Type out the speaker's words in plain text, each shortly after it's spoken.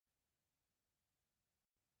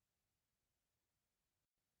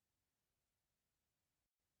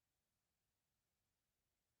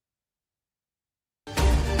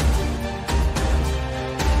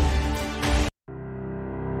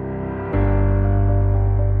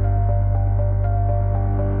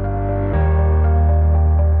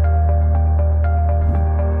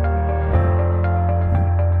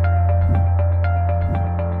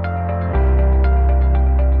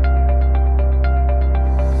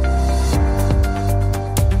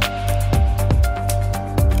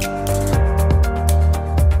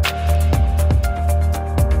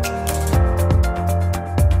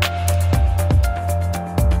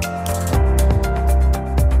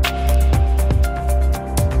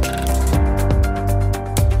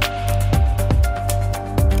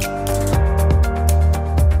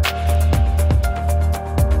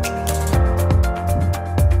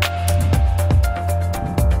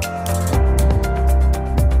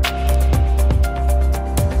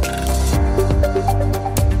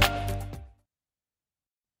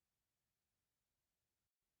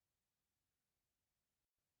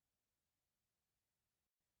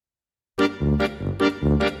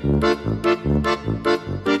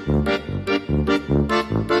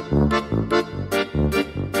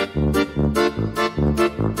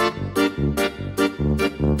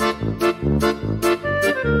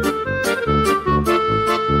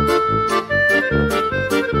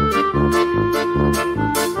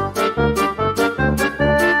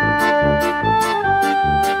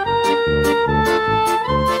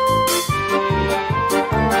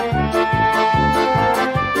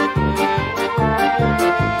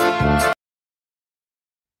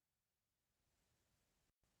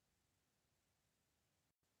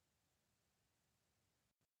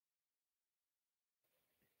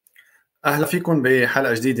أهلا فيكم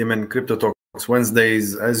بحلقة جديدة من كريبتو توكس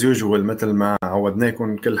وينزدايز از يوجوال. مثل ما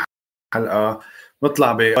عودناكم كل حلقة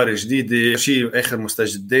نطلع بأخبار جديدة، شيء آخر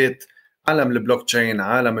مستجدات عالم البلوك تشين،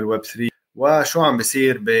 عالم الويب 3، وشو عم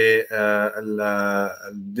بيصير بالدنيا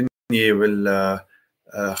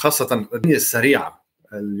خاصة الدنيا السريعة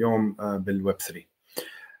اليوم بالويب 3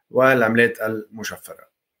 والعملات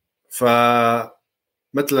المشفرة. فمثل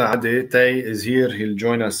العادة تاي is here, he'll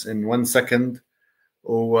join us in 1 second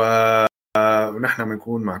ونحن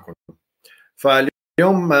بنكون معكم.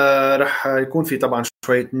 فاليوم رح يكون في طبعا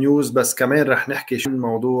شوية نيوز، بس كمان رح نحكي عن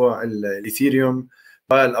موضوع الإيثيريوم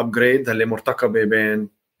والأبجريد اللي مرتقبة بين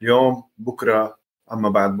اليوم بكرة، أما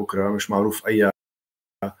بعد بكرة مش معروف أي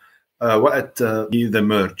وقت the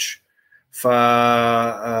merge. فالأخبار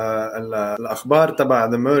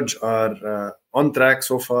تبع the merge are on track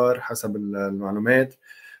so far حسب المعلومات،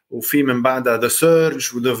 وفي من بعدها the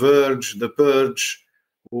surge و the verge the purge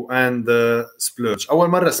and the splurge. أول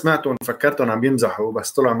مرة سمعتهم فكرتهم عم بيمزحوا،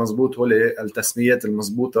 بس طلع مزبوط. هولي التسميات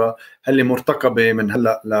المزبوطة اللي مرتقبة من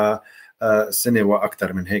هلأ لسنة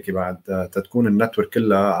وأكثر من هيك، بعد تكون النتورك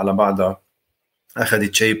كلها على بعضها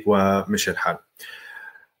أخذت شيب ومشي الحال.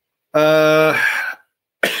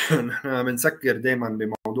 نحن بنسكر دايما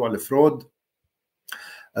بموضوع الفرود.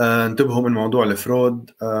 انتبهوا من موضوع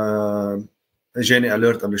الفرود. جاني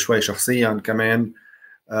اليرت قبل شوي شخصيا كمان،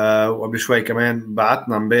 وقبل شوي كمان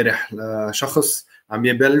بعتنا امبارح شخص عم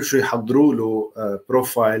يبلشوا يحضروا له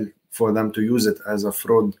بروفايل for them to use it as a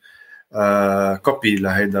fraud copy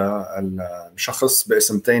لهيدا الشخص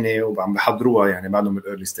باسم تاني، وعم بحضروها يعني بعدهم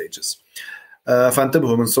بالايرلي ستيجز.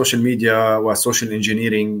 فانتبهوا من السوشيال ميديا والسوشيال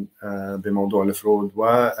انجينيرينج بموضوع الفرود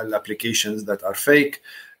والابليكيشنز that are fake.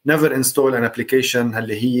 never install an application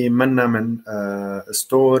اللي هي منا من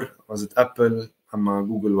ستور وزت ابل اما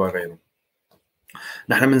جوجل وغيره.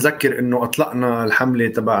 نحن بنذكر انه اطلقنا الحمله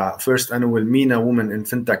تبع First Annual MENA Women in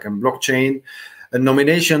Fintech and Blockchain.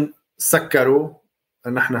 النومينيشن سكروا.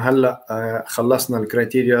 نحن هلا خلصنا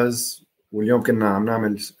الكرايتيرياز، واليوم كنا عم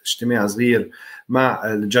نعمل اجتماع صغير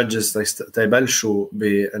مع الجادجز تيبلشوا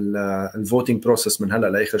بالفوتينج بروسس من هلا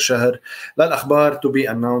لاخر شهر للاخبار to be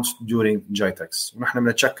announced during JITEX. ونحن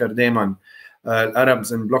بنتشكر دائما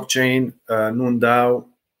الاربز ان بلوكتشين، نون داو،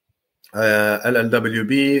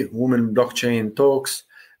 LLWB، Women Blockchain Talks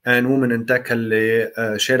and Women in Tech اللي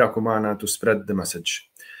شاركوا معنا to spread the message.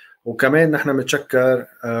 وكمان نحن بنتشكر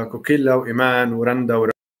كوكيلا وإيمان ورندا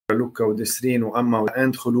ورلوكا وديسرين وأما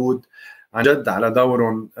وأند خلود عن جد على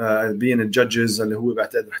دورهم بين الجادجز اللي هو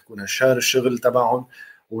بعتقد رح تكون هالشهر الشغل تبعهم،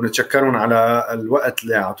 ونتشكرهم على الوقت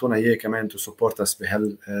اللي عطونا إياه كمان to support us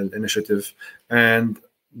بهالinitiative. and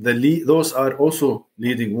those are also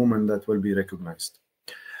leading women that will be recognized.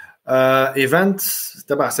 events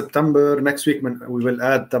تبع سبتمبر next week we will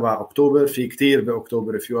add تبع أكتوبر. في كتير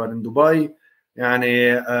بأكتوبر if you are in Dubai.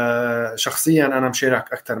 يعني شخصيا أنا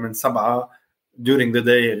مشارك أكثر من 7 during the day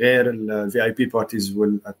غير ال VIP parties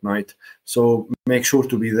will at night, so make sure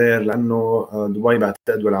to be there لأنه دبي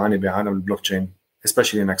بعتقد والعاني بعالم البلوكتشين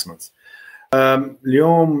especially next month.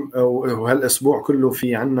 اليوم وهالأسبوع كله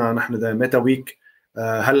في عنا نحن ده ميتا ويك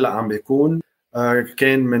هلأ عم بيكون.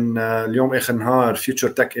 كان من اليوم آخر نهار Future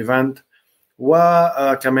Tech Event،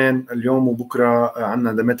 وكمان اليوم وبكرة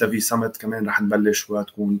عنا The Meta V Summit كمان رح نبلش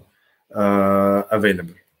وتكون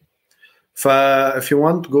available. if you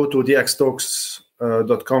want go to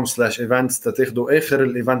dxtalks.com/events تتاخدوا آخر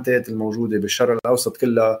الإيفنتات الموجودة بالشرق الأوسط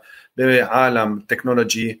كلها بعالم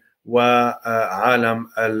التكنولوجي وعالم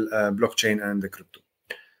البلوكتشين and the crypto.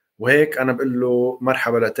 وهيك أنا بقول له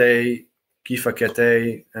مرحبا لتاي، كيفك يا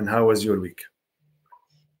تاي and how was your week؟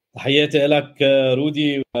 تحياتي لك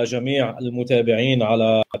رودي وجميع المتابعين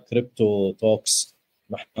على كريبتو توكس.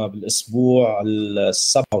 نحن بالأسبوع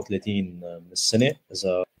 37 من السنة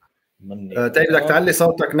إذا مني. تاي بدك تعلي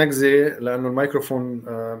صوتك نكزة لأنه الميكروفون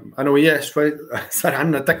أنا وياه شوي صار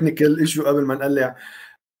عنا تكنيكال إيشو قبل ما نقلع،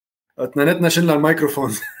 اثنيناتنا شلنا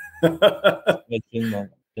الميكروفون. شلنا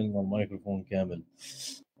الميكروفون كامل.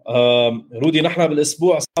 رودي نحن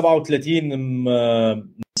بالأسبوع 37 من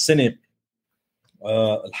السنة.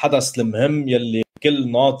 الحدث المهم يلي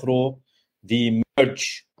كل ناطره دي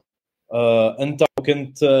ميرج. انت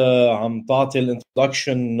كنت عم تعطي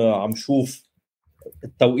الانترودكشن، عم شوف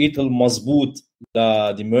التوقيت المضبوط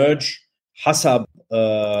لدي ميرج حسب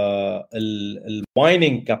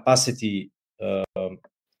المايننج كاباسيتي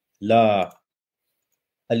ل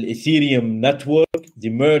الإثيريوم نتورك. دي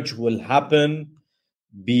ميرج will happen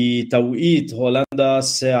بتوقيت هولندا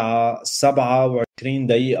الساعة 27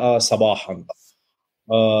 دقيقة صباحا.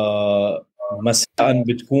 مساء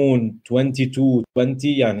بتكون 22:20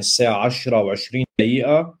 يعني الساعة 10:20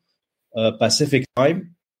 دقيقة باسيفيك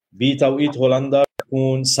تايم. بتوقيت هولندا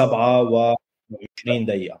تكون 27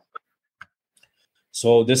 دقيقة.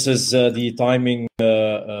 So this is the timing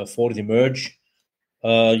for the merge.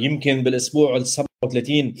 يمكن بالأسبوع ال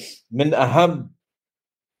 37 من أهم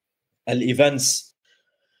الايفنتس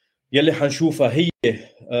يلي حنشوفها هي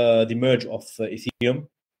the merge of Ethereum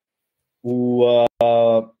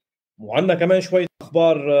وعندنا كمان شوية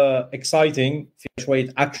أخبار exciting، في شوية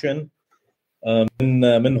action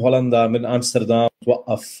من هولندا، من أمستردام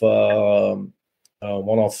توقف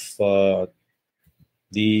one of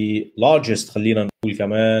the largest خلينا نقول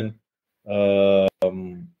كمان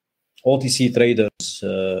OTC traders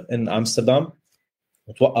in Amsterdam،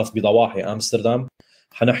 وتوقف بضواحي أمستردام.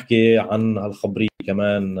 حنحكي عن هالخبرية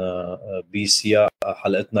كمان بسياق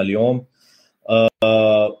حلقتنا اليوم.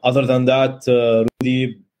 other than that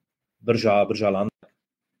رودي برجع لعندك.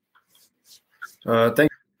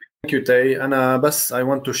 thank you تاي. أنا بس I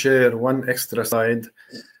want to share one extra slide.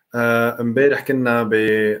 امبارح كنا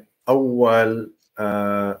بأول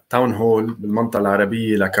town hall بالمنطقة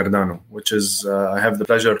العربية لكاردانو which is I have the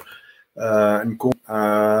pleasure نكون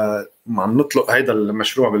عم نطلق هيدا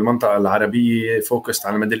المشروع بالمنطقة العربية focused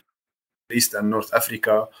على ميدل إيست and نورث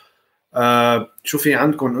أفريكا. شو في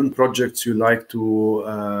عندكم projects you like to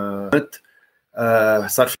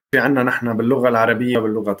صار في عنا نحن باللغة العربية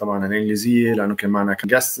باللغة طبعا الإنجليزية لأنه كان معنا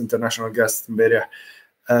guest international guest امبارح.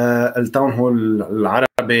 التاون هول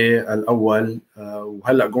العربي الأول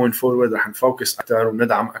وهلأ going forward رح نفوكس أكتر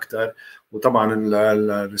وندعم أكتر، وطبعا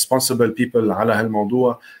ال responsible people على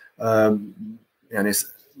هالموضوع يعني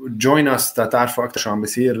join us تعرفوا أكتر شو عم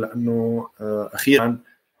بيصير، لأنه أخيرا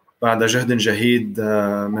بعد جهد جهيد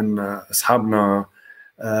من أصحابنا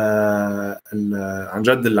عن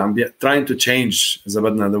جد اللي عم trying to change إذا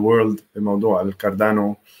بدنا the world بموضوع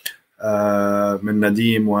الكاردانو، من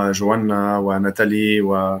نديم وجوانا وناتالي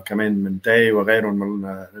وكمان من تاي وغيرهم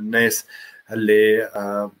من الناس اللي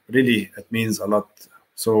really it means a lot.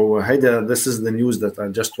 So هيدا this is the news that I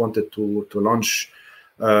just wanted to launch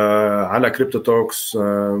على Cryptotalks.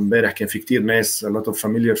 امبارح كان في كتير ناس a lot of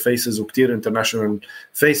familiar faces وكتير international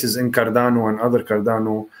faces in Cardano and other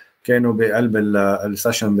Cardano كانوا بقلب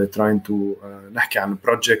السيشن they trying to نحكي عن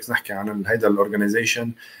projects، نحكي عن هيدا الorganization.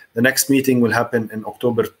 The next meeting will happen in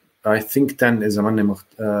October I think 10 إذا ماني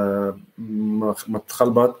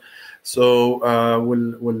متخلبط. So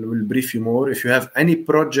we'll brief you more. If you have any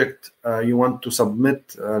project you want to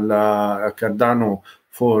submit Cardano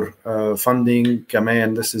for funding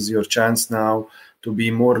كمان this is your chance now to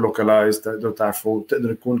be more localized. تقدروا تعرفوا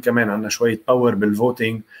تقدر يكون كمان عندنا شوية power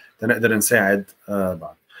بالvoting تنقدر نساعد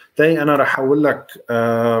بعض. تاني أنا رح أقول لك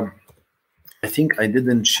I think I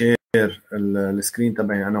didn't share السكرين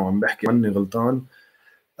تبعي أنا وعم بحكي ماني غلطان.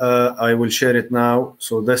 I will share it now.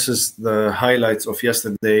 So this is the highlights of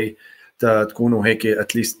yesterday تكونوا هيك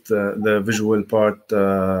at least the visual part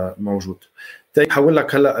موجود. طيب حول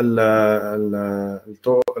لك هلا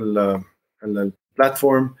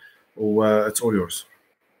البلاتفورم و it's all yours.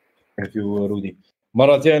 Thank you رودي.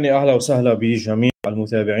 مرة ثانية أهلا وسهلا بجميع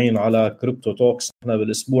المتابعين على كريبتو توكس. احنا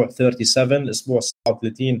بالأسبوع 37 الأسبوع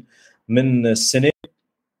 37 من السنة.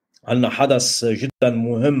 عندنا حدث جدا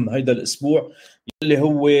مهم هيدا الأسبوع اللي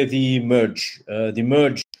هو The Merge. The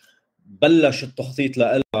Merge بلش التخطيط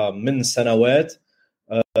لها من سنوات.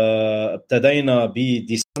 ابتدينا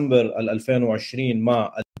بديسمبر 2020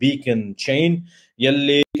 مع البيكن تشين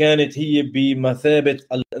يلي كانت هي بمثابة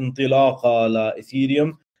الانطلاقة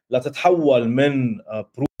لإثيريوم لتتحول من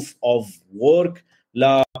proof of work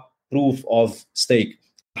ل proof of stake.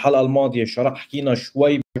 الحلقة الماضية حكينا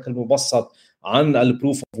شوي بشكل مبسط عن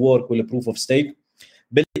البروف اوف وورك والبروف اوف ستيك.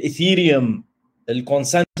 بالاثيريوم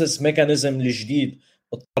الكونسنسس ميكانيزم الجديد،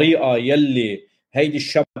 الطريقه يلي هيدي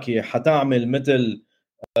الشبكه حتعمل مثل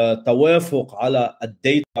توافق على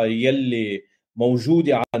الداتا يلي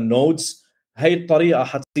موجوده على النودز، هي الطريقه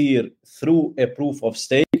حتصير through a proof of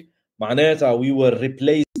stake. معناتها we will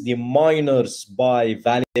replace the miners by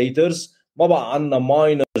validators. ما بقى عندنا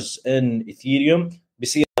miners in Ethereum،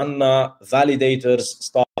 بصير عندنا validators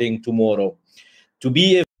starting tomorrow. To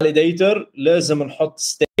be a validator لازم نحط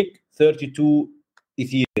stake 32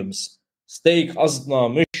 Ethereums. stake قصدنا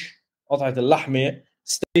مش قطعة اللحمة،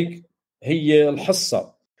 stake هي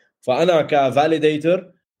الحصة. فأنا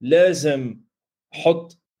كفاليديتر لازم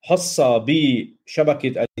حط حصة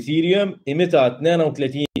بشبكة الإثيريوم قيمتها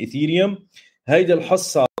 32 إثيريوم. هيدي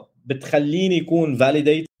الحصة بتخليني يكون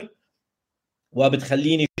validator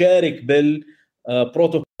وبتخليني شارك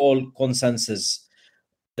بالبروتوكول consensus.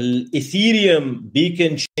 الإثيريوم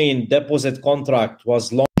Beacon Chain Deposit Contract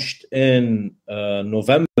was launched in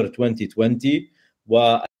November 2020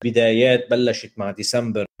 والبدايات بلشت مع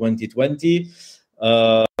ديسمبر 2020.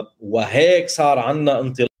 وهيك صار عنا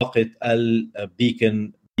انطلاقة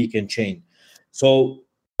البيكن تشين.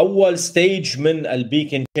 أول ستيج من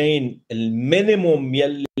البيكن تشين المينيموم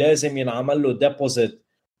يلي لازم ينعمل له deposit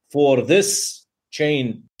for this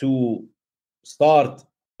chain to start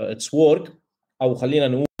its work أو خلينا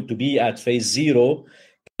نقول to be at phase 0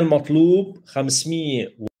 كان مطلوب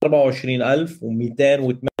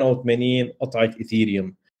 524,288 قطعة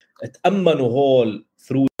إثيريوم اتأمنوا هول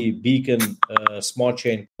through the Beacon smart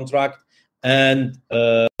chain contract and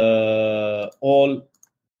all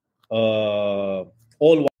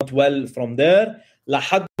went well from there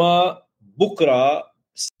لحد ما بكرة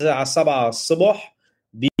الساعة 7 الصبح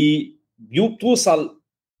بتوصل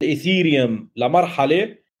الإثيريوم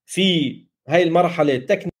لمرحلة في هاي المرحلة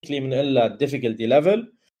تكنيكلي بنقولها difficulty level.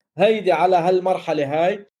 هيدي على هالمرحلة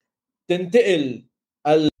هاي تنتقل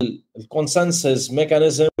الكونسنسس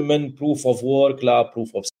ميكانيزم من proof of work ل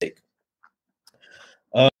proof of stake.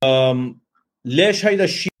 ليش هيدا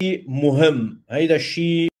الشيء مهم؟ هيدا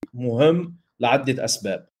الشيء مهم لعدة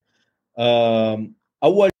أسباب.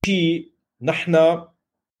 أول شيء نحن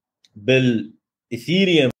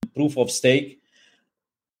بالإثيريوم proof of stake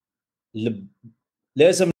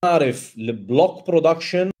لازم نعرف البلوك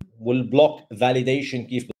برودكشن والبلوك فاليديشن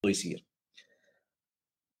كيف بده يصير.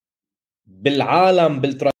 بالعالم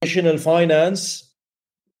بالتراديشنال فاينانس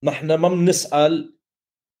نحن ما بنسأل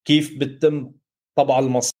كيف بتتم طبع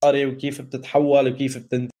المصاري وكيف بتتحول وكيف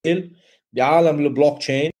بتنتقل. بعالم البلوك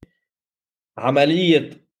تشين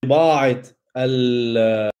عملية طباعة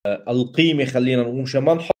القيمة خلينا نقول مشان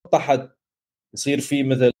ما نحط تحت يصير في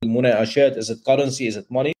مثل مناقشات is it currency is it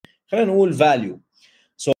money خلينا نقول value.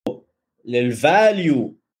 So the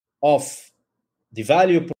value of the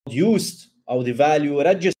value produced or the value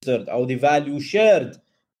registered or the value shared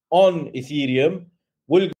on Ethereum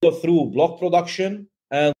will go through block production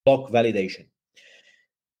and block validation.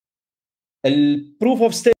 The proof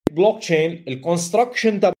of stake blockchain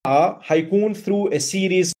الconstruction تبعها حيكون through a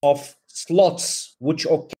series of slots which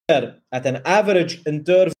occur at an average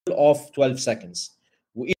interval of 12 seconds.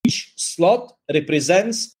 Each slot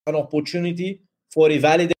represents an opportunity for a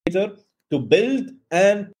validator to build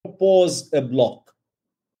and propose a block.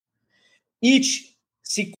 Each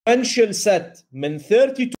sequential set من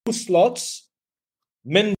 32 slots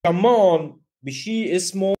من جمعهم بشيء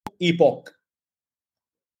اسمه epoch.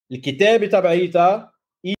 الكتابة تبعيتها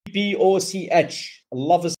EPOCH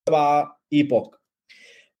اللفظ تبع epoch.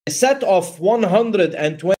 A set of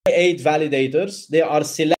 128 validators they are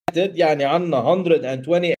selected يعني عنا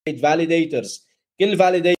 128 validators كل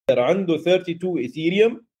validator عنده 32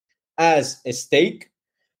 Ethereum as a stake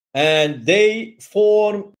and they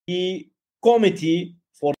form the committee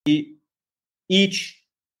for each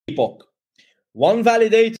epoch. One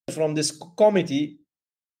validator from this committee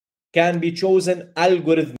can be chosen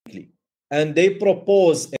algorithmically and they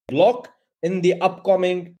propose a block in the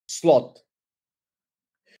upcoming slot.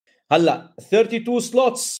 هلا 32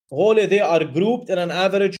 slots whole they are grouped in an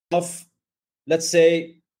average of let's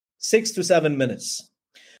say 6 to 7 minutes.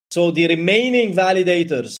 So the remaining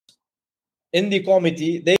validators in the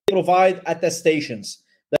committee they provide attestations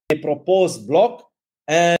that the proposed block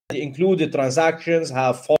and the included transactions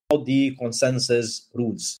have followed the consensus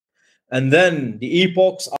rules. And then the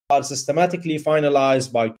epochs are systematically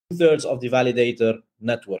finalized by 2/3 of the validator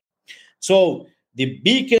network. So the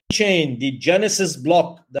Beacon chain, the Genesis block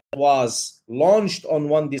that was launched on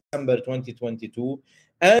 1 December 2022,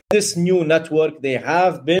 and this new network, they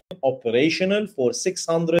have been operational for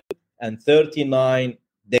 639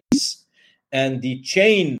 days. And the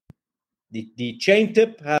chain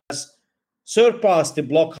tip has surpassed the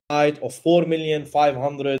block height of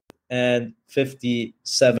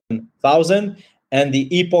 4,557,000 and the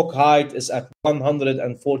epoch height is at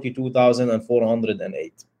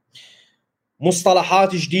 142,408.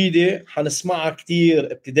 مصطلحات جديدة حنسمعها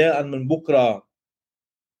كتير ابتداء من بكرة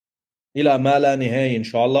إلى ما لا نهاية إن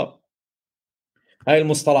شاء الله. هاي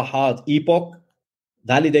المصطلحات epoch,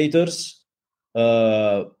 validators,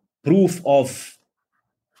 proof of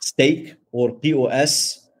stake or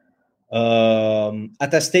POS,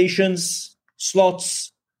 attestations,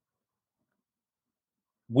 slots.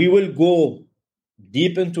 We will go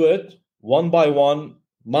deep into it one by one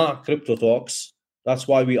مع Cryptotalks. That's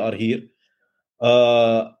why we are here.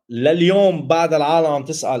 لليوم بعد العالم عم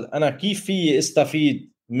تسأل أنا كيف في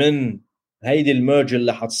استفيد من هيدي الميرج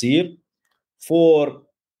اللي حتصير for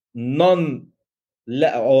non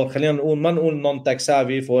or خلينا نقول ما نقول non tech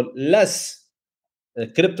savvy for less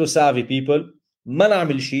crypto savvy people ما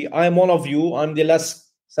نعمل شيء. I'm one of you. I'm the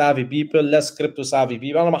less savvy people, less crypto savvy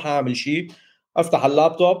people. أنا ما حاعمل شيء. أفتح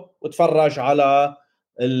اللابتوب واتفرج على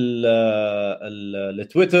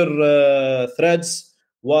التويتر threads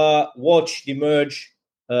watch the merge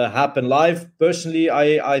happen live. Personally,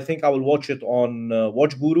 I think I will watch it on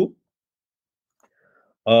Watch Guru.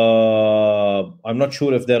 I'm not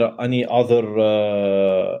sure if there are any other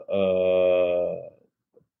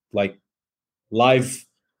like live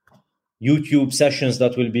YouTube sessions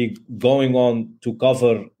that will be going on to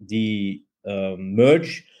cover the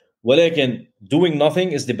merge. ولكن doing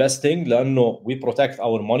nothing is the best thing لأنه we protect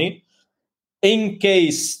our money. In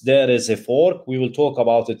case there is a fork, we will talk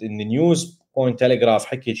about it in the news. Cointelegraph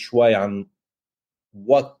حكيت شوي عن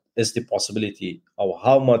what is the possibility or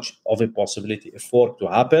how much of a possibility a fork to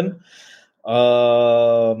happen.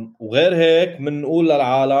 وغير هيك بنقول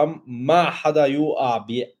للعالم ما حدا يوقع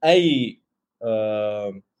بأي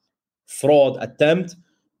fraud attempt.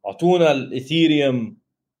 اعطونا الاثيريوم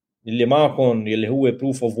اللي معكم اللي هو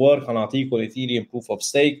proof of work هنعطيكم الاثيريوم proof of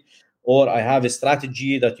stake, or I have a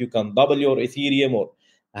strategy that you can double your ethereum, or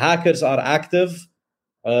hackers are active.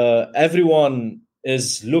 Everyone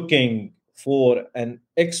is looking for an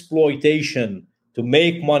exploitation to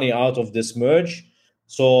make money out of this merge.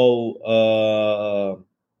 So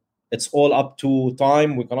it's all up to time.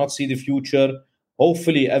 We cannot see the future.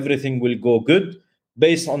 Hopefully everything will go good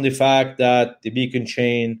based on the fact that the beacon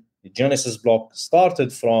chain, the Genesis block, started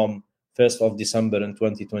from 1st of December in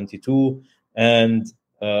 2022, and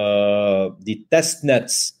the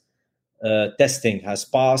testnets testing has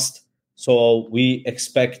passed. So we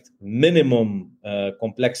expect minimum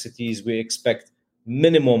complexities. We expect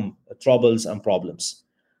minimum troubles and problems.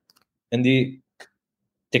 In the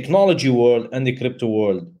technology world and the crypto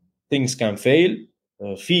world, things can fail.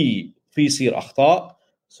 في يصير أخطاء.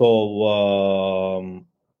 So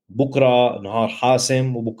بكرة نهار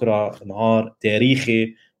حاسم وبكرة نهار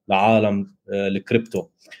تاريخي لعالم الكريبتو.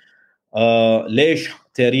 ليش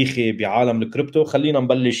تاريخي بعالم الكريبتو؟ خلينا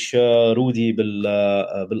نبلش رودي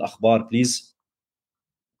بالأخبار بليز.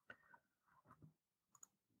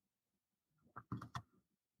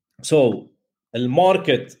 So the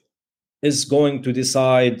market is going to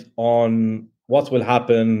decide on what will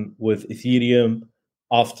happen with Ethereum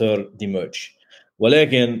after the merge.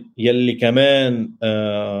 ولكن يلي كمان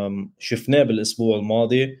شفناه بالأسبوع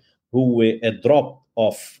الماضي هو a drop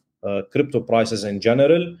of crypto prices in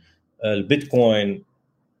general. البيتكوين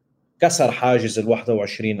كسر حاجز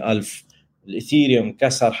 21,000, الإثيريوم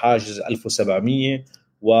كسر حاجز 1,700,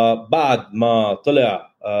 وبعد ما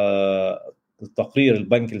طلع تقرير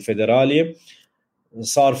البنك الفيدرالي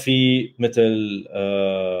صار في مثل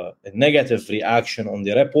negative reaction on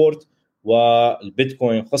the report,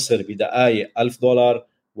 والبيتكوين خسر بدقائق $1,000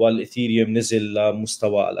 والإثيريوم نزل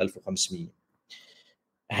لمستوى 1,500.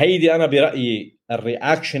 هيدي أنا برأيي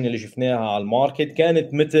الرياكشن اللي شفناها على الماركت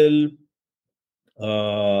كانت مثل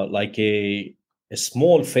like a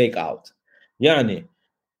small fake out. يعني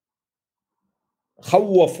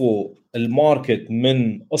خوفوا الماركت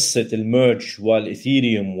من قصة الميرج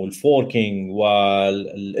والإثيريوم والفوركينج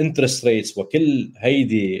والانترست ريتس وكل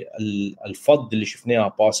هيدي الفض اللي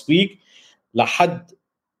شفناها باست ويك لحد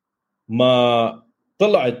ما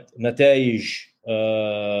طلعت نتائج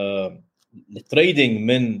التريدينج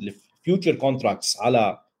من الفيوتشر كونتراكتس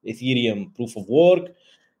على إثيريوم proof of work.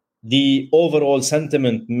 The overall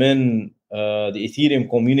sentiment من the Ethereum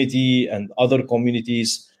community and other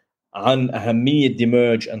communities عن أهمية the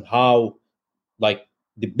merge and how like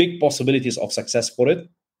the big possibilities of success for it.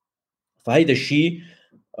 فهيدا الشيء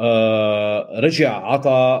رجع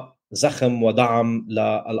عطى زخم ودعم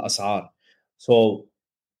للأسعار. So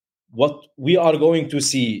what we are going to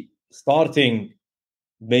see starting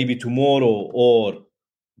maybe tomorrow or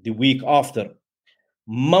the week after,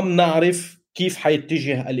 ما بنعرف كيف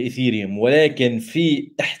حيتجه الإثيريوم, ولكن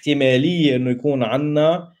في احتمالية إنه يكون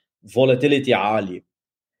عنا volatility عالي.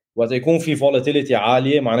 وقت يكون في volatility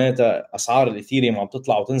عالية معناتها أسعار الإثيريوم عم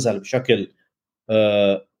تطلع وتنزل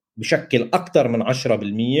بشكل أكثر من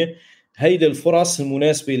 10%. هيدي الفرص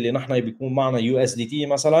المناسبة اللي نحن بيكون معنا USDT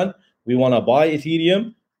مثلا, we want to buy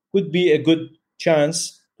Ethereum, could be a good chance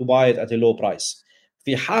to buy it at a low price.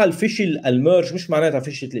 في حال فشل الميرج مش معناتها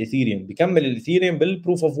فشلت الإثيريوم, بيكمل الإثيريوم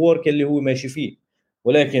بالproof of work اللي هو ماشي فيه,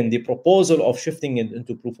 ولكن the proposal of shifting it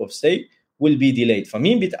into proof of stake will be delayed.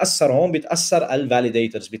 فمين بيتأثر هون؟ بيتأثر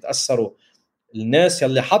الفاليديترز, بيتأثروا الناس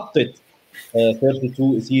يلي حطت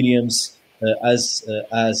 32 Ethereums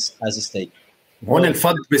as a stake. هون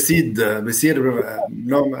الفض بيصير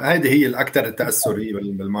هذه هي الأكثر تأثرية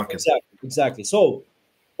بالماركت. Exactly. So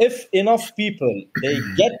if enough people they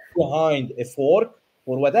get behind a fork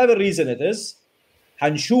for whatever reason it is,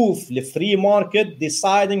 هنشوف الفري ماركت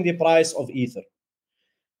deciding the price of ether.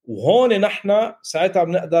 وهون نحن ساعتها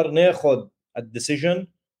بنقدر ناخد a decision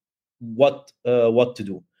what to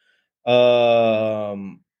do.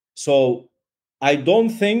 So I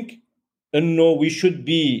don't think we should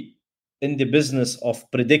be in the business of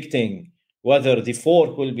predicting whether the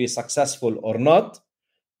fork will be successful or not,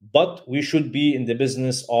 but we should be in the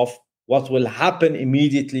business of what will happen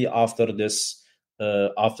immediately after this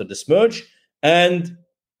merge, and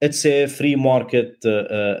it's a free market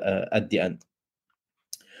at the end.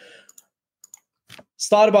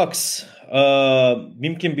 ستاربكس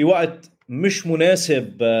يمكن بوقت مش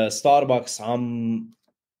مناسب ستاربكس عم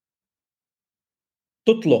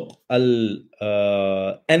تطلق ال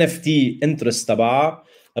NFT interest تبعها.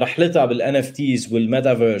 رحلتها بال NFTs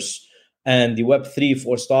والميتافيرس and the Web3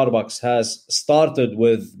 for Starbucks has started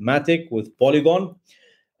with Matic with Polygon.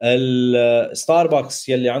 ستاربكس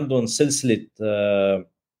يلي عندهم سلسلة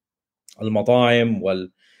المطاعم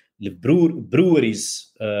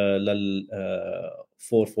والبروريز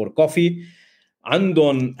for coffee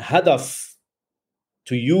عندهم هدف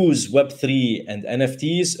to use Web3 and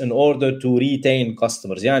NFTs in order to retain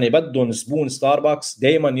customers. يعني بدهم زبون ستاربكس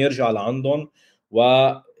دايما يرجع لعندهم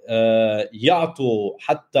ويعطوا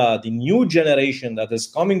حتى the new generation that is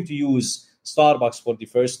coming to use Starbucks for the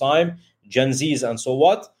first time, Gen Zs and so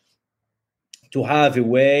what, to have a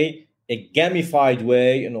way, a gamified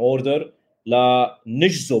way in order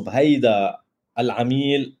لنجذب هيدا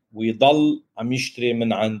العميل ويضل عم يشتري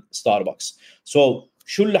من عند ستاربكس. So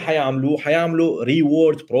شو اللي حيعملوا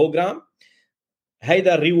reward program.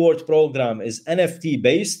 هيدا reward program is NFT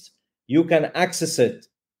based. You can access it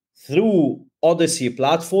through Odyssey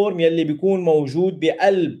platform يلي بيكون موجود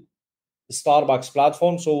بقلب Starbucks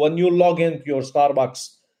platform. So when you log into your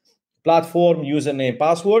Starbucks platform username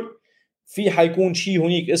password في حيكون شيء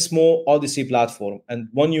هنيك اسمه Odyssey platform, and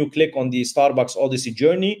when you click on the Starbucks Odyssey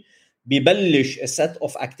journey ببلش a set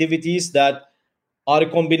of activities that are a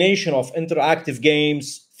combination of interactive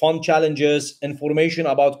games, fun challenges, information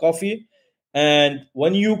about coffee, and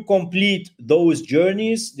when you complete those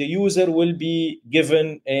journeys the user will be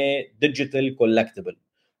given a digital collectible.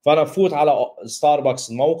 فأنا بفوت على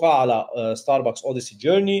ستاربكس الموقع على Starbucks Odyssey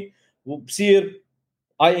journey وبصير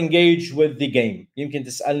I engage with the game. يمكن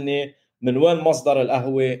تسألني من وين مصدر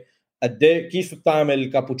القهوة، كيف بتعمل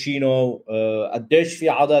كابوتشينو، قديش في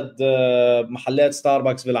عدد محلات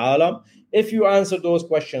ستاربكس بالعالم. If you answer those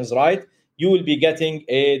questions right, you will be getting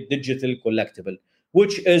a digital collectible,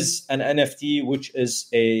 which is an NFT, which is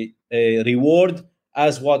a reward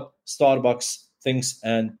as what Starbucks thinks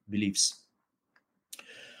and believes.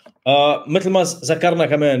 مثل ما ذكرنا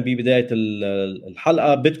كمان ببداية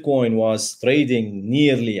الحلقة، بيتكوين was trading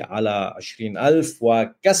nearly على 20,000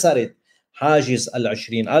 وكسرت حاجز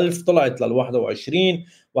 20,000، طلعت لل 21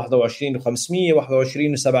 21,500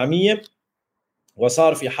 21,700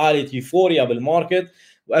 وصار في حالة يوفوريا بالماركت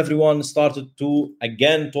و everyone started to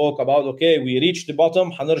again talk about okay we reached the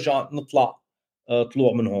bottom، حنرجع نطلع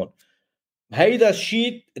طلوع من هون. هيدا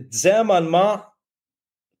الشيء تزامن مع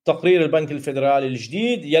تقرير البنك الفيدرالي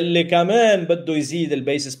الجديد يلي كمان بده يزيد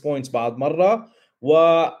البيسس بوينتس بعد مرة،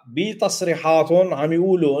 وبتصريحاتهم عم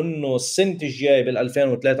يقولوا انه السنة الجاي بال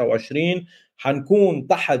 2023 حنكون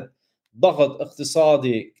تحت ضغط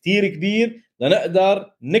اقتصادي كتير كبير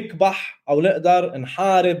لنقدر نكبح او نقدر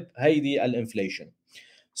نحارب هيدي الانفليشن.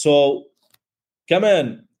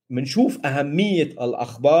 كمان منشوف أهمية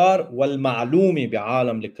الأخبار والمعلومة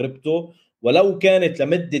بعالم الكريبتو، ولو كانت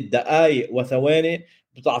لمدة دقائق وثواني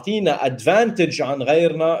بتعطينا أدفانتج عن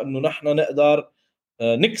غيرنا إنه نحن نقدر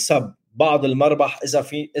نكسب بعض المربح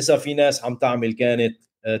إذا في ناس عم تعمل كانت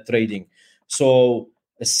تريدينج.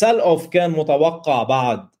 السيل أوف كان متوقع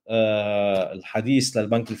بعد الحديث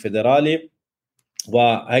للبنك الفيدرالي،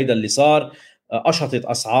 وهيدا اللي صار أشطت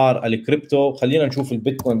أسعار الكريبتو. خلينا نشوف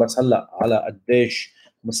البيتكوين بس هلأ على قديش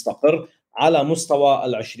مستقر على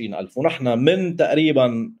مستوى 20,000، ونحن من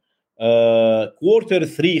تقريبا كوارتر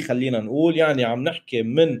 3 خلينا نقول، يعني عم نحكي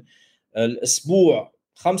من الأسبوع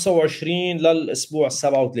 25 للأسبوع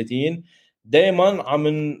 37 دايما عم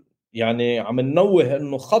ننوه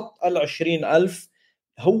إنه خط 20,000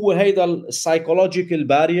 هو هيدا السايكولوجيكال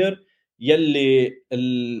بارير يلي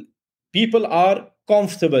people are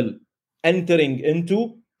comfortable entering into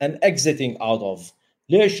and exiting out of.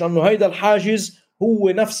 ليش؟ لأنه هيدا الحاجز هو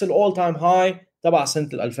نفس all time high تبع سنة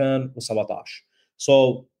 2017.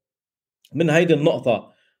 من هيدي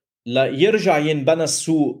النقطة ليرجع ينبنى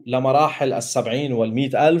السوق لمراحل 70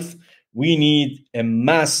 وال100,000 we need a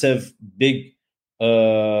massive big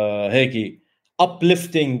هيك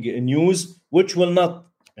uplifting news which will not،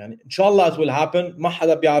 يعني إن شاء الله it will happen، ما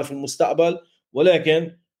حدا بيعرف المستقبل،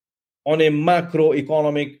 ولكن on a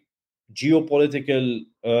macroeconomic geopolitical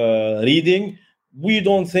reading we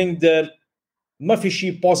don't think that ما في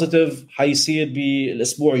شيء بوزيتيف حيصير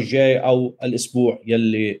بالاسبوع الجاي او الاسبوع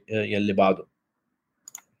يلي بعده.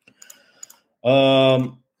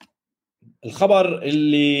 الخبر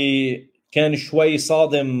اللي كان شوي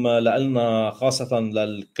صادم لنا خاصة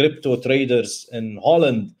للكريبتو تريدرز ان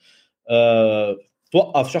هولند،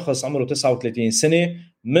 توقف شخص عمره 39 سنة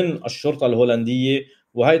من الشرطة الهولندية،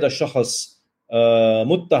 وهذا الشخص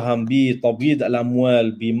متهم بتبييض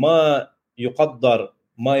الأموال بما يقدر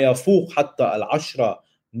ما يفوق حتى 10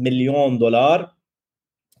 مليون دولار.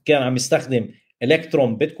 كان عم يستخدم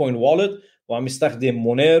إلكتروم بيتكوين والت، وعم يستخدم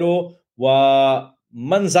مونيرو،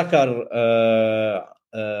 وما انذكر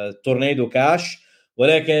تورنيدو كاش،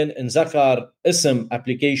 ولكن انذكر اسم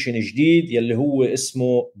ابلكيشن جديد يلي هو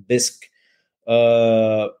اسمه بيسك.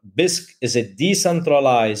 بيسك is a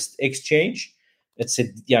decentralized exchange.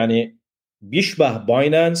 يعني بيشبه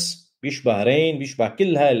باينانس، بيشبه رين، بيشبه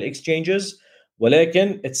كل هاي الاكسشينجز،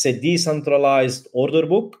 ولكن it's a decentralized order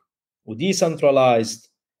book و decentralized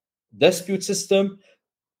dispute system,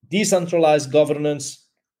 decentralized governance,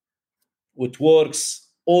 it works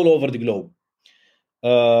all over the globe.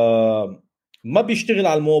 ما بيشتغل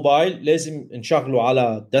على الموبايل، لازم نشغله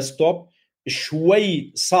على ديسكتوب.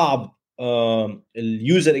 شوي صعب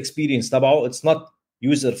اليوزر اكسبيرينس تبعه، اتس نوت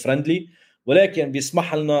يوزر فريندلي، ولكن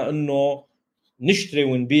بيسمح لنا انه نشتري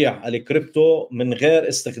ونبيع الكريبتو من غير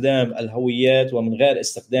استخدام الهويات ومن غير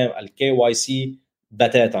استخدام الكي واي سي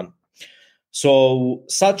بتاتا. So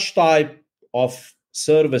such type of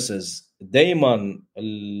services دايما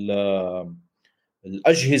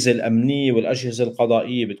الأجهزة الأمنية والأجهزة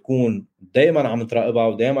القضائية بتكون دايما عم تراقبها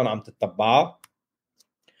ودايما عم تتبعها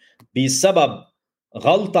بسبب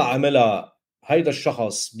غلطة عملها هيدا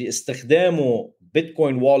الشخص باستخدامه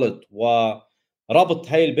بيتكوين والت وربط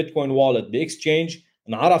هاي البيتكوين والت باكسشينج،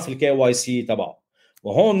 نعرف الكي واي سي تبعه.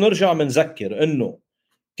 وهون نرجع منذكر انه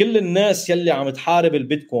كل الناس يلي عم تحارب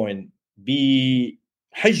البيتكوين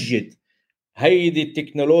بحجة هيدي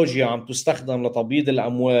التكنولوجيا عم تستخدم لتبييض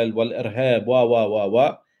الأموال والإرهاب و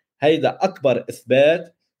هيدا أكبر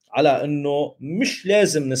إثبات على أنه مش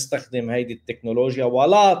لازم نستخدم هيدي التكنولوجيا،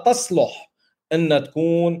 ولا تصلح أنها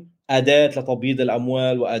تكون أداة لتبييض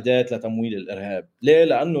الأموال وأداة لتمويل الإرهاب. ليه؟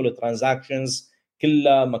 لأنه الترانزاكشنز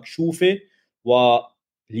كلها مكشوفة،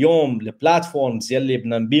 واليوم البلاتفورمز يلي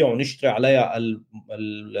بدنا نبيع ونشتري عليها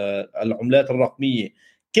العملات الرقمية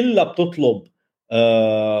كلها بتطلب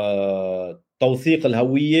توثيق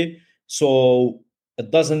الهوية. so it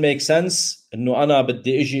doesn't make sense انه انا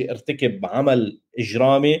بدي اجي ارتكب عمل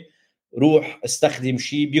اجرامي روح استخدم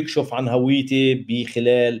شيء بيكشف عن هويتي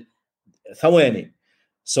بخلال ثواني.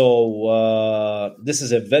 so this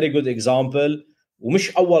is a very good example،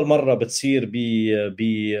 ومش اول مرة بتصير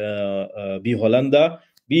بهولندا.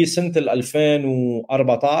 بسنة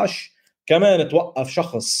 2014 كمان توقف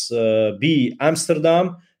شخص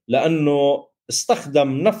بأمستردام لأنه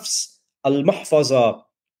استخدم نفس المحفظة،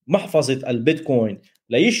 محفظة البيتكوين،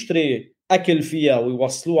 ليشتري أكل فيها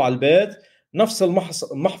ويوصلوه على البيت. نفس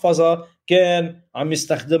المحفظة كان عم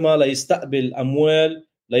يستخدمها ليستقبل أموال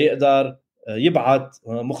ليقدر يبعث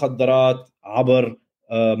مخدرات عبر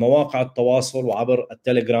مواقع التواصل وعبر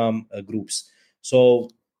التليجرام جروبس. so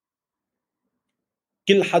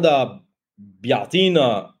كل حدا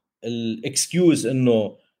بيعطينا الاكسكيوز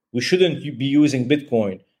انه we shouldn't be using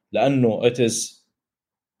Bitcoin لانه it is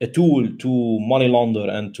a tool to money launder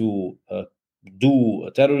and to do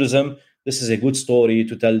terrorism. This is a good story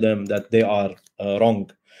to tell them that they are wrong.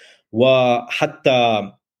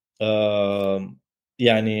 وحتى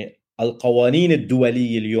يعني القوانين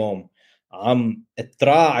الدولية اليوم عم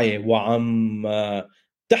تراعي وعم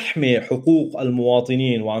تحمي حقوق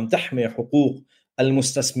المواطنين وعم تحمي حقوق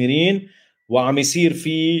المستثمرين، وعم يصير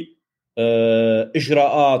في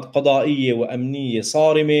إجراءات قضائية وأمنية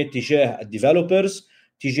صارمة تجاه الديفلوبرز،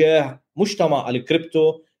 تجاه مجتمع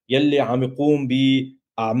الكريبتو يلي عم يقوم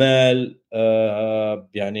بأعمال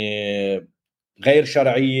يعني غير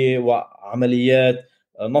شرعية وعمليات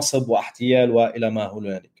نصب واحتيال وإلى ما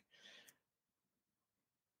هنالك.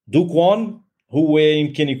 دو كوان هو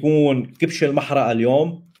يمكن يكون كبش المحرقة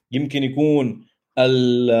اليوم، يمكن يكون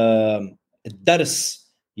الدرس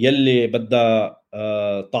يلي بدها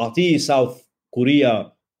تعطيه ساوث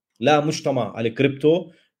كوريا لمجتمع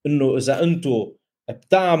الكريبتو، انه اذا انتم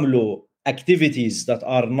بتعملوا activities that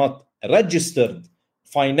are not registered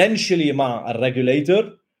financially مع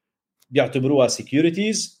الريجوليتور بيعتبروها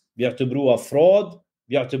securities، بيعتبروها fraud،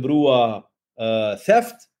 بيعتبروها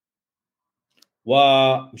theft.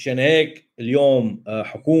 ومشان هيك اليوم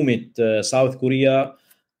حكومة ساوث كوريا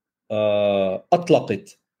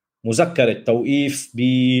أطلقت مذكرة توقيف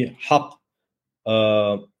بحق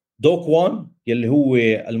دوك وان يلي هو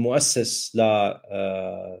المؤسس ل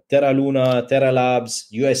تيرا لونا، تيرا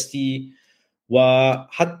لابس، يو اس تي،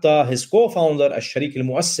 وحتى هيز كو فاوندر الشريك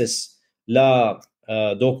المؤسس ل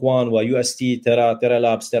دوك وان ويو اس تي، تيرا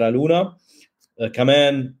لابس، تيرا لونا،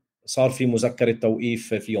 كمان صار في مذكرة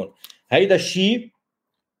توقيف فيهم. هيدا الشيء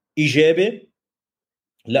إيجابي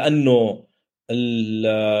لأنه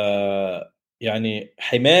يعني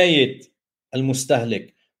حماية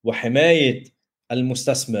المستهلك وحماية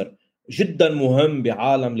المستثمر جدا مهم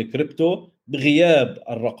بعالم الكريبتو بغياب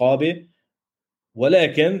الرقابة.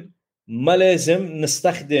 ولكن ما لازم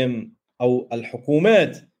نستخدم، أو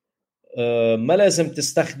الحكومات ما لازم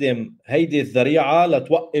تستخدم هيدي الذريعة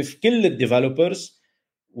لتوقف كل الديفلوبرز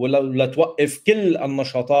ولا توقف كل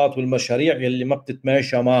النشاطات والمشاريع اللي ما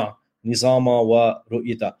بتتماشى مع نظامها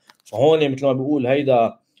ورؤيتها. فهون مثل ما بقول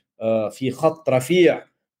هيدا في خط رفيع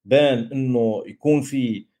بين انه يكون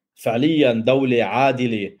في فعليا دولة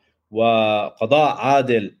عادلة وقضاء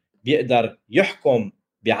عادل بيقدر يحكم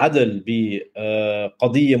بعدل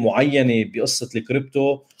بقضية معينة بقصة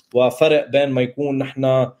الكريبتو، وفرق بين ما يكون نحن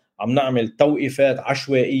عم نعمل توقيفات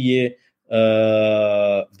عشوائية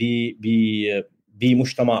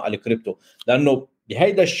بمجتمع الكريبتو. لأنه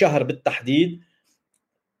بهيدا الشهر بالتحديد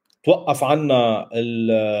توقف عنا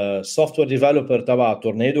السوفت وير ديفلوبر تبع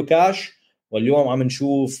تورنيدو كاش، واليوم عم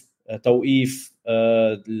نشوف توقيف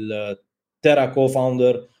التيرا كو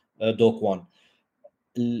فاوندر دوك وان.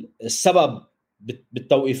 السبب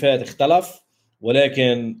بالتوقيفات اختلف،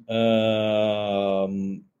 ولكن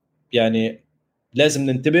يعني لازم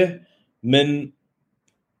ننتبه من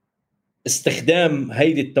استخدام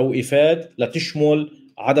هيدي التوقيفات لتشمل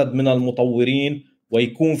عدد من المطورين،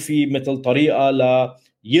 ويكون في مثل طريقة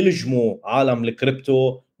ليلجموا عالم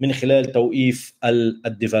الكريبتو من خلال توقيف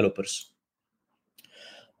الديفلوبرز.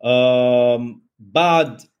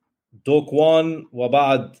 بعد دوك وان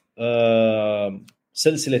وبعد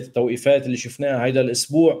سلسلة التوقيفات اللي شفناها هيدا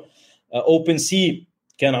الأسبوع، اوبن سي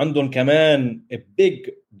كان عندهم كمان a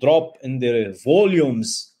big drop in their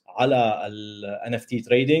volumes على ال NFT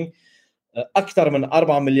trading. أكثر من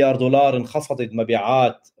 4 مليار دولار انخفضت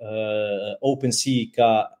مبيعات اوبن سي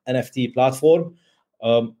ك NFT بلاتفورم.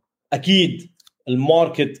 أكيد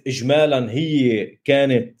الماركت إجمالا هي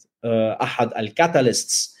كانت أحد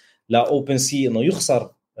الكاتاليستس لأوبن سي إنه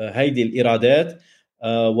يخسر هيدي الإيرادات.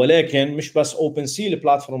 ولكن مش بس اوبن سي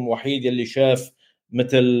البلاتفورم الوحيد اللي شاف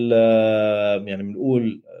مثل يعني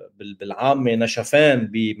بنقول بالعامة نشفان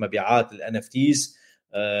بمبيعات ال NFTs.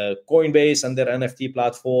 Coinbase and their NFT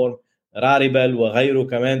platform, Rarible وغيره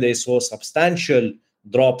كمان they saw substantial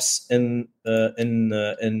drops in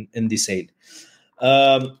the sale.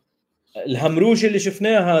 الهمروج اللي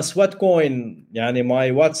شفناها سوات كوين، يعني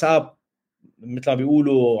ماي واتساب مثل ما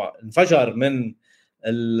بيقولوا انفجر من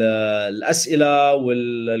الأسئلة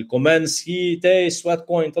والكومنتس. هي تاي سوات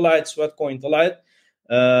كوين طلعت، سوات كوين طلعت.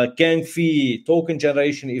 كان في توكن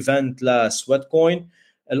جنريشن ايفنت لسوات كوين.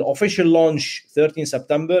 الاوفيشال لونش 13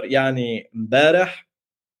 سبتمبر يعني امبارح،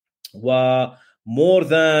 و more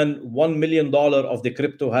than $1 million of the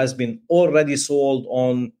crypto has been already sold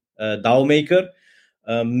on DAO Maker.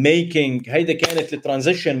 making هيدا كانت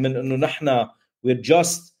الترانزيشن من انه نحن we're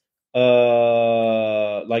just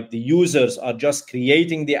like the users are just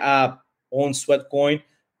creating the app on Sweatcoin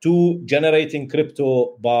to generating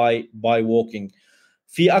crypto by walking.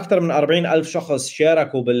 في أكثر من 40,000 شخص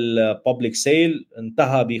شاركوا بالبابليك سيل،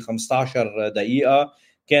 انتهى ب 15 دقيقة.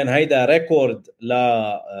 كان هيدا ريكورد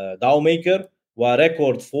لداو ميكر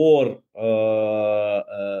وريكورد فور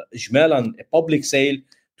إجمالا public sale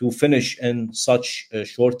to finish in such a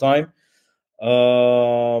short time.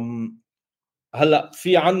 هلا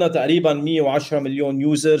في عنا تقريبا 110 مليون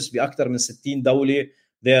يوزرز باكثر من 60 دوله.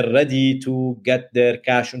 they're ready to get their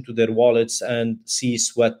cash into their wallets and see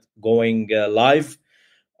Sweat going live.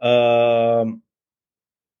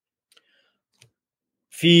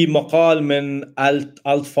 في مقال من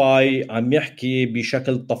Altfy عم يحكي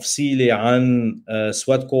بشكل تفصيلي عن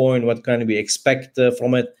Sweat coin, what can we expect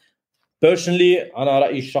from it. Personally أنا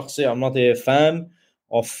رأيي الشخصي I'm not a fan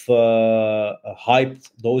of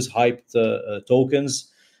hyped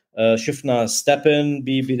tokens. شفنا ستيبن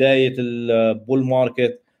ببداية البول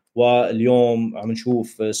ماركت، واليوم عم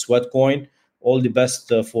نشوف سوات كوين. all the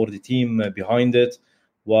best for the team behind it,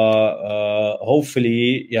 و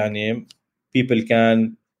hopefully يعني people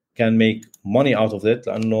can make money out of it،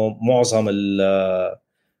 لأنه معظم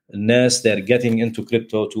الناس they're getting into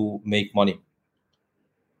crypto to make money.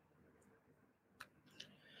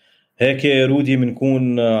 هيك رودي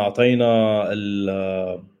بنكون اعطينا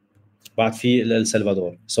بعد في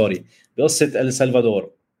السلفادور، سوري، بقصة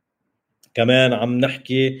السلفادور كمان عم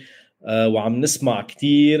نحكي وعم نسمع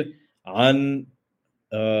كتير عن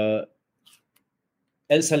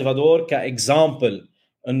السلفادور كإكزامبل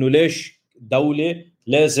انه ليش دولة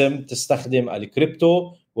لازم تستخدم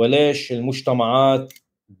الكريبتو وليش المجتمعات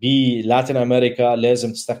بلاتين امريكا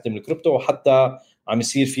لازم تستخدم الكريبتو، وحتى عم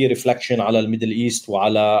يصير في ريفلكشن على الميدل ايست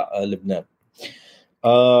وعلى لبنان.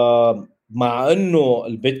 مع انه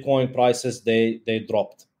البيتكوين برايسز they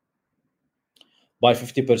dropped by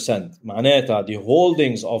 50%. معناتها the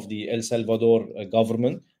holdings of the El Salvador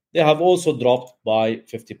government they have also dropped by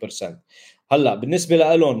 50%. هلا بالنسبه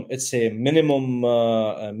لهم it's a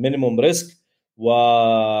minimum risk و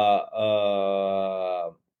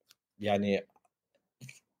يعني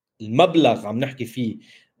المبلغ عم نحكي فيه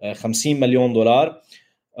 $50 مليون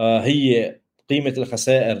هي قيمه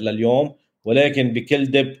الخسائر لليوم، ولكن بكل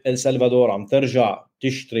دب السلفادور عم ترجع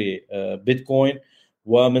تشتري بيتكوين.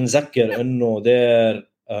 ومنذكر انه their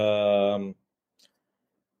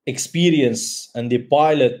experience and the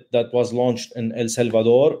pilot that was launched in El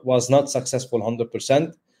Salvador was not successful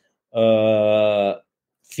 100%.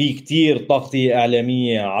 في كتير تغطية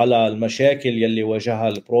إعلامية على المشاكل يلي واجهها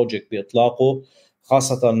البروجكت بإطلاقه،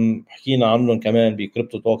 خاصة حكينا عنهم كمان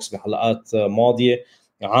بكريبتو توكس بحلقات ماضية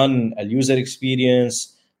عن اليوزر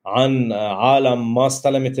اكسبيرينس، عن عالم ما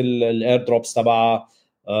استلمت الاير دروبس تبعها،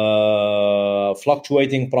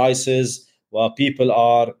 fluctuating prices و people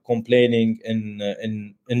are complaining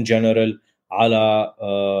in general على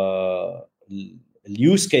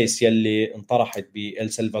اليوز كيس يلي انطرحت بإل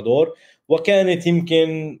سلفادور، وكانت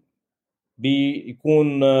يمكن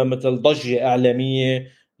بيكون مثل ضجة إعلامية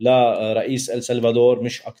لرئيس إل سلفادور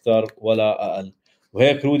مش أكثر ولا أقل.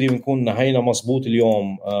 وهيك رودي بنكون نهينا مزبوط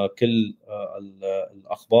اليوم كل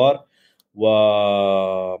الأخبار، و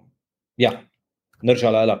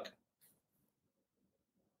نرجع لك.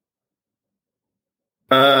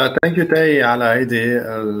 ثانك يو تاي على هيدي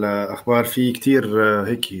الأخبار. في كتير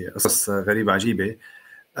هيك قصص غريبة عجيبة.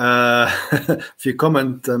 في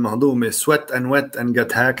كومنت مهضومة sweat and wet and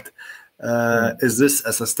get hacked. Is this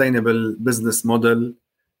a sustainable business model?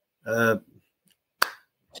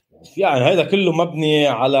 يعني هذا كله مبني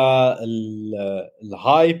على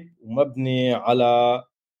الهايب ومبني على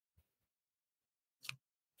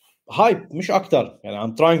هايب مش أكتر. يعني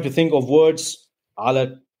I'm trying to think of words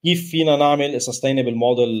على كيف فينا نعمل a sustainable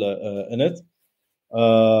model in it.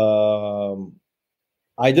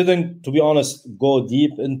 I didn't, to be honest, go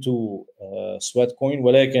deep into Sweatcoin,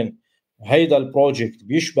 ولكن هيدا البروجكت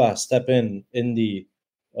بيشبه step in the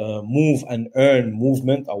move and earn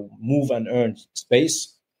movement أو move and earn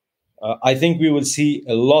space. I think we will see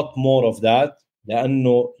a lot more of that,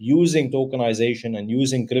 لأنه using tokenization and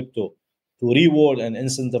using crypto to reward and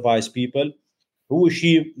incentivize people هو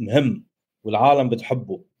شيء مهم والعالم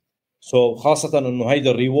بتحبه. So خاصة إنه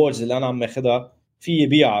هيدا الريوردز اللي أنا عم أخذها في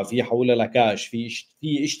بيعها، في حولها لكاش،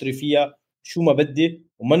 في اشتري فيها شو ما بدي،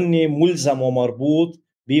 ومني ملزم ومربوط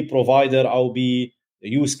ببروفايدر أو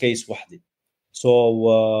بيوز كيس وحدة. So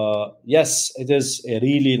yes, it is a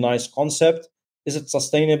really nice concept. Is it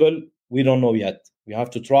sustainable? We don't know yet. We have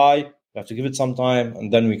to try. We have to give it some time, and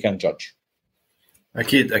then we can judge.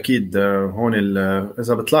 أكيد هون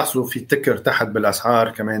إذا بتلاحظوا في تكر تحت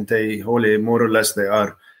بالأسعار كمان تاي هولي more or less they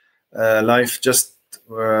are live just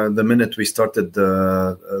the minute we started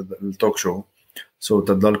the talk show. So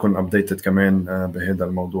تضلكم updated كمان بهذا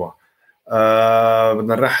الموضوع.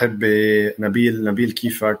 بدنا نرحب بنبيل.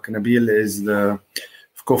 كيفك؟ نبيل is the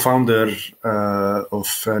co-founder of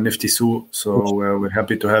Nifty Souq. So we're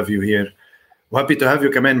happy to have you here. وhappy to have you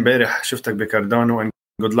كمان امبارح شفتك بكاردانو, and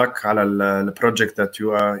good luck على the project that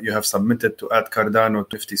you have submitted to add Cardano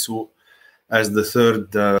to Nifty Souq as the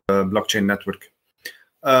third blockchain network.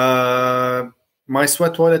 My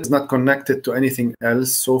Sweat wallet is not connected to anything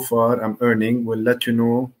else so far. I'm earning. We'll let you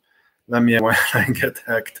know لميا when I get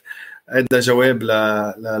hacked. هذا جواب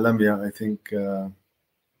للميا I think.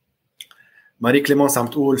 ماري كليمونس عم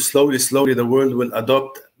تقول slowly the world will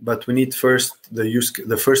adopt, but we need first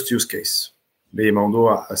the first use case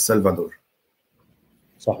بموضوع السلفادور.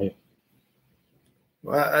 صحيح.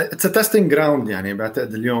 It's a testing ground. يعني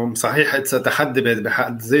بعتقد اليوم صحيح it's a تحدي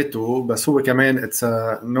بحد ذاته, بس هو كمان it's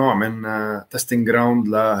a نوع من testing ground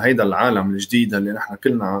لهيدا العالم الجديد اللي نحن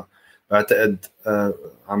كلنا بعتقد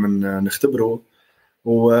عم نختبره.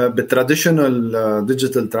 وبالتراديشنال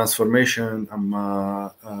digital transformation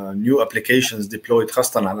أما new applications deployed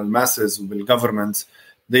خاصة على الماسز وبالgovernments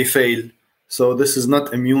they fail. So this is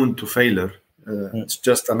not immune to failure. It's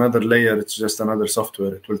just another layer. It's just another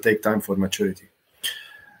software. It will take time for maturity.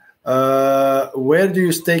 Where do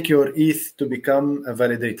you stake your ETH to become a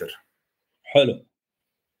validator? حلو,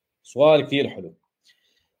 سؤال كثير حلو.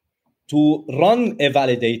 To run a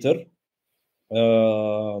validator,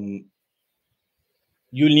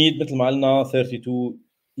 you need مثل ما قلنا 32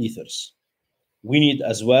 ethers. We need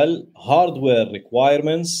as well hardware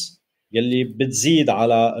requirements يلي بتزيد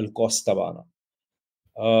على الكوست تبعنا.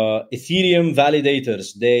 Ethereum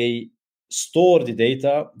validators, they store the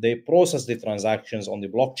data, they process the transactions on the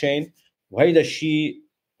blockchain. وهيدا الشيء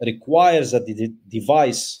requires that the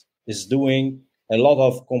device is doing a lot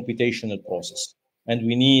of computational process, and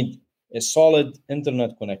we need a solid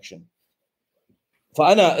internet connection.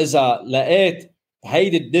 فأنا إذا لقيت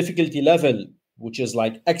هيدا difficulty level which is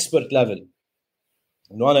like expert level,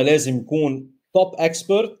 إنه أنا لازم يكون top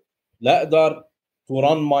expert لأقدر to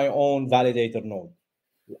run my own validator node.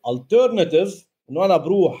 alternative إنه أنا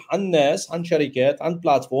بروح عن ناس، عن شركات، عن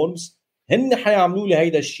platforms هن حيعملوا لي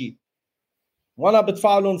هيدا الشيء وأنا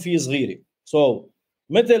بدفع لهم فيه صغيرة. So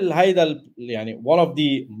مثل هيدا يعني one of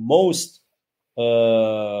the most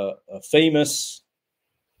famous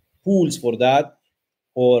pools for that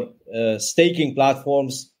or staking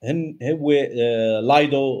platforms هو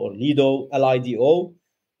Lido or Lido Lido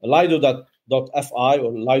Lido.fi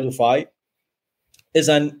or Lido.fi is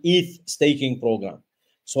an ETH staking program.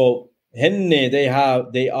 So they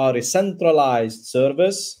are a centralized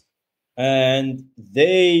service and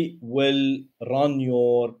they will run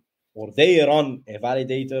they run a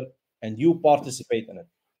validator and you participate in it.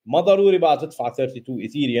 ما ضروري بقى تدفع 32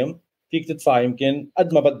 Ethereum، فيك تدفع يمكن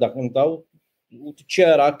قد ما بدك انت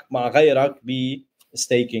وتتشارك مع غيرك ب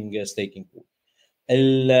staking pool.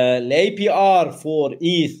 ال APR for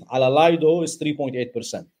ETH على Lido is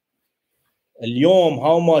 3.8%. اليوم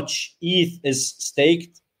how much ETH is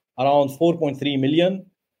staked around 4.3 million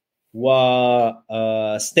و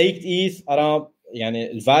staked ETH around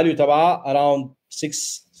يعني الفاليو تبعها around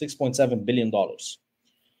 6.7 billion dollars.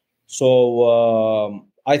 So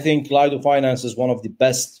I think Lido Finance is one of the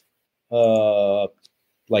best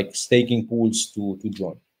like staking pools to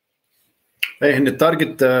join. Hey, in the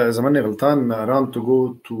target إذا ماني غلطان around to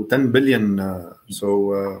go to 10 billion.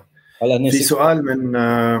 So في سؤال من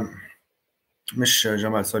مش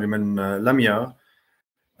جمال sorry من لميا.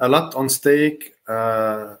 A lot on stake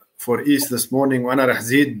for ETH this morning وأنا رح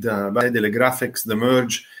زيد بعد الجرافيكس the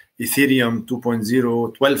merge Ethereum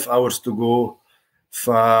 2.0 12 hours to go.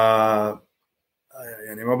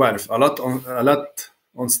 يعني ما بعرف a lot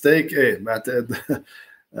on stake إيه بعتقد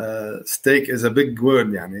stake is a big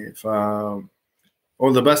word يعني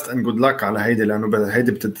all the best and good luck على هيدي لأنه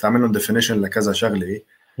هيدي بتتعمل لهم definition لكذا شغلة.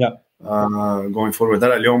 going forward.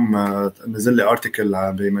 هلا اليوم نزل لي article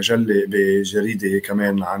بمجلة بجريدة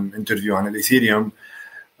كمان عن interview عن الإيثيريوم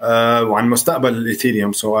وعن مستقبل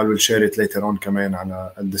الإيثيريوم. So I will share it later on كمان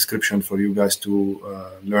على description for you guys to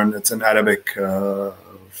learn. It's in Arabic.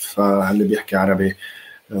 فاللي بيحكي عربي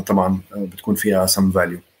طبعا بتكون فيها some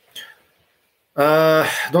value.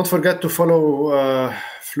 Don't forget to follow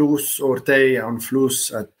Flus or Tay on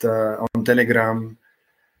Flus at on Telegram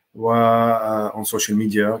on social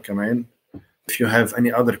media كمان. If you have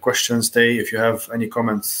any other questions, Tay, if you have any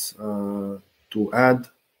comments to add.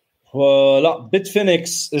 لا,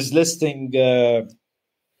 Bitfinex is listing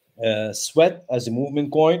Sweat as a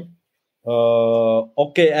movement coin.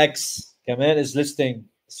 OKX كمان is listing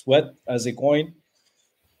Sweat as a coin.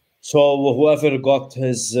 So whoever got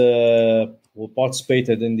his who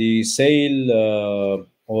participated in the sale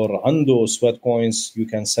or عنده Sweat coins, you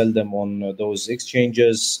can sell them on those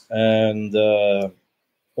exchanges and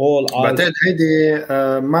all are. بعتقد هيدي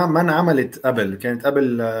ما انعملت قبل، كانت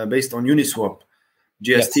قبل based on Uniswap.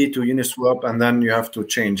 GST yes. to Uniswap and then you have to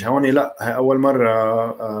change. هوني لا، أول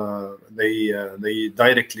مرة they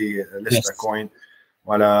directly list yes. a coin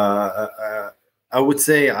وعلى I would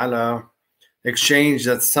say على exchange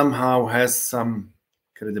that somehow has some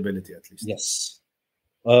credibility at least. Yes.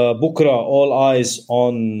 بكرة all eyes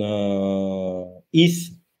on ETH.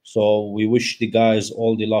 So we wish the guys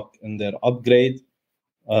all the luck in their upgrade.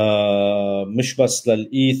 مش بس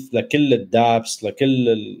للإيث، لكل الدابس، لكل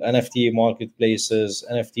ال NFT marketplaces،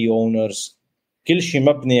 NFT owners، كل شيء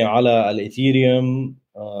مبني على الإثيريوم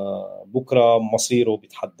بكرة مصيره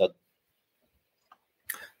بيتحدد.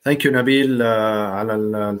 Thank you نبيل على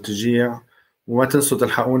التشجيع، وما تنسوا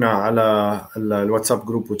تلحقونا على الواتساب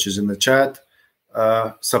جروب which is in the chat.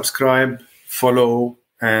 Subscribe, follow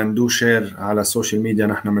and do share على السوشيال ميديا.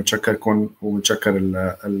 نحن بنتشكركم وبنتشكر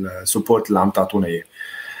السبورت اللي عم تعطونا اياه.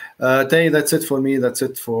 Tay, that's it for me. That's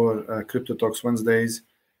it for Cryptotalks Wednesdays.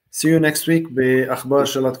 See you next week بأخبار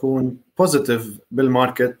شاء الله تكون positive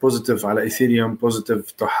بالماركت، positive على إيثيريوم،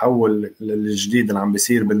 positive تحول الجديد اللي عم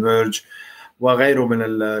بيصير بالميرج وغيره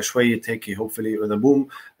من شوية هيك hopefully the boom.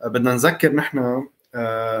 بدنا نذكر نحن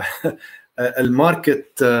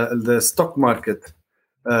الماركت الستوك ماركت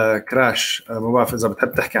كراش، ما بعرف إذا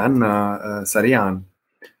بتحب تحكي عنها سريعا.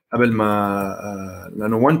 قبل ما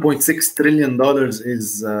لانه 1.6 trillion dollars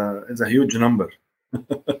is a huge number.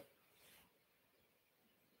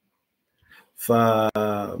 ف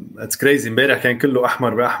it's crazy. امبارح كان كله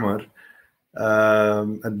احمر باحمر.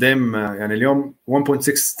 قدام يعني اليوم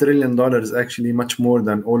 1.6 trillion dollars actually much more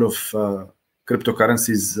than all of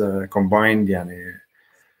cryptocurrencies combined. يعني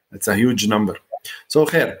it's a huge number. So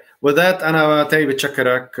خير. With that أنا تاني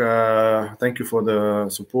بتشكرك. Thank you for the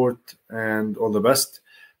support and all the best.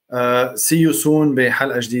 See you soon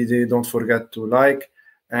بحلقة جديدة. Don't forget to like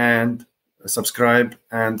and subscribe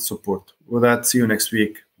and support. With that, see you next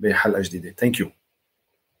week بحلقة جديدة. Thank you.